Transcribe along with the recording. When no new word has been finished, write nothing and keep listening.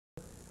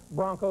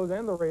Broncos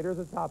and the Raiders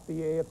atop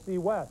the AFC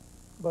West.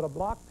 But a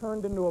block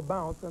turned into a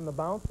bounce, and the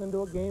bounce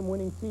into a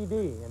game-winning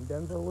TD, and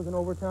Denver was an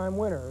overtime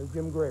winner, as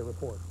Jim Gray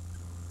reports.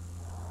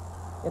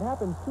 It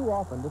happens too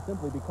often to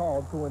simply be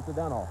called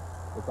coincidental.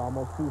 It's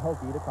almost too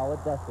hokey to call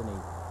it destiny.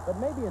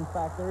 But maybe, in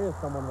fact, there is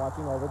someone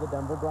watching over the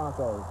Denver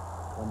Broncos.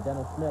 When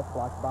Dennis Smith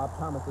blocked Bob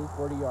Thomas's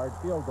 40-yard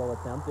field goal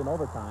attempt in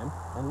overtime,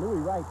 and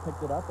Louis Wright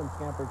picked it up and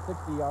scampered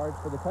 60 yards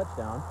for the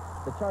touchdown,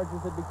 the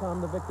Chargers had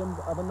become the victims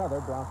of another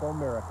Bronco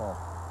miracle.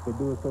 They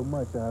do it so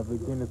much.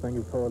 Again, this thing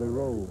is called a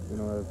roll. You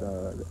know,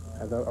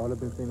 as all I've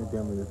been seeing at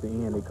Denver, at the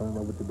end, they come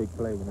up with the big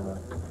play, and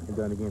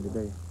done again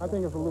today. I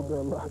think it's a little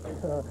bit of luck.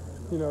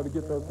 You know, to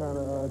get those kind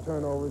of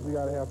turnovers, you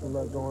got to have some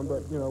luck going.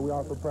 But, you know, we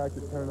also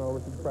practice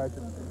turnovers. We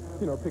practice,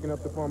 you know, picking up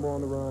the fumble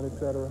on the run,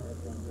 etc.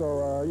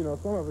 So, you know,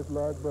 some of it's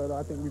luck, but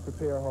I think we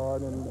prepare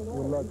hard, and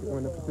when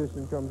the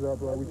position comes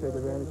up, we take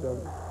advantage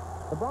of it.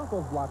 The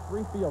Broncos blocked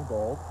 3 field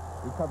goals,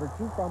 recovered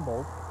 2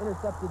 fumbles,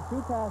 intercepted 2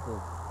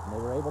 passes, and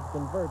they were able to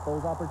convert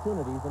those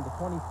opportunities into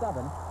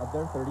 27 of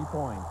their 30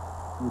 points.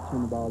 We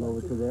turned the ball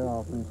over to their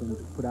offense and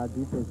put our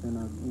defense in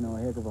a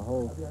heck of a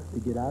hole to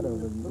get out of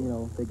it. You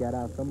know, they got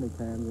out so many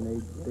times, and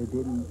they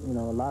didn't, you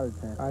know, a lot of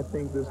times. I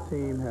think this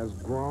team has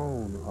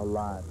grown a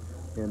lot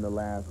in the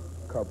last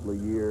couple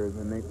of years,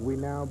 and we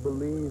now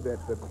believe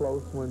that the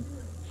close ones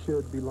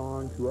should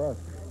belong to us.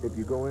 If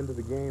you go into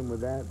the game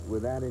with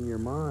that in your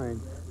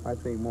mind, I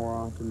think more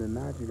often than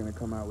not you're going to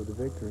come out with a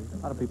victory. A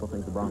lot of people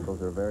think the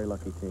Broncos are a very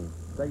lucky team.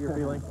 Is that your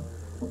feeling?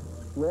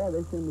 Well,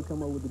 they seem to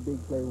come up with the big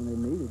play when they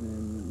need it,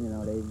 and, you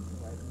know, they've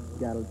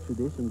got a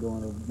tradition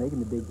going of making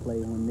the big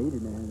play when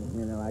needed, and,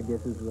 you know, I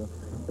guess it's a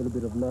little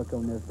bit of luck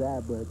on their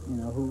side, but, you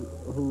know,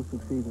 who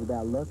succeeds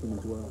without luck in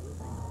this world?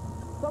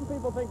 Some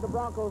people think the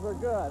Broncos are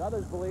good.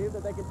 Others believe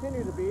that they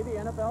continue to be the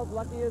NFL's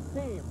luckiest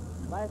team.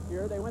 Last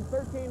year, they went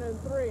 13-3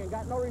 and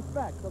got no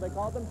respect, so they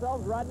called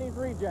themselves Rodney's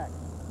Rejects.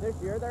 This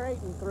year, they're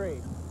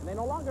 8-3, and they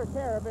no longer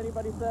care if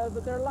anybody says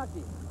that they're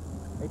lucky.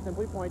 They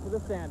simply point to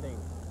the standings.